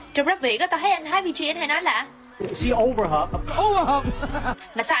Trong rap Việt á, tao thấy anh Thái VGN hay nói là She overhop. Overhop.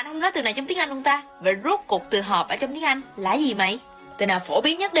 mà sao anh không nói từ này trong tiếng Anh luôn ta? Vậy rốt cuộc từ hợp ở trong tiếng Anh là gì mày? Từ nào phổ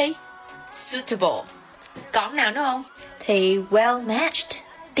biến nhất đi? Suitable. Còn nào nữa không? Thì well matched.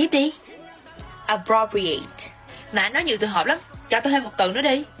 Tiếp đi. Appropriate. Mà anh nói nhiều từ hợp lắm. Cho tôi thêm một từ nữa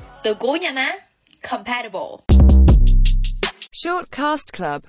đi. Từ cuối nha má. Compatible. Short Cast Club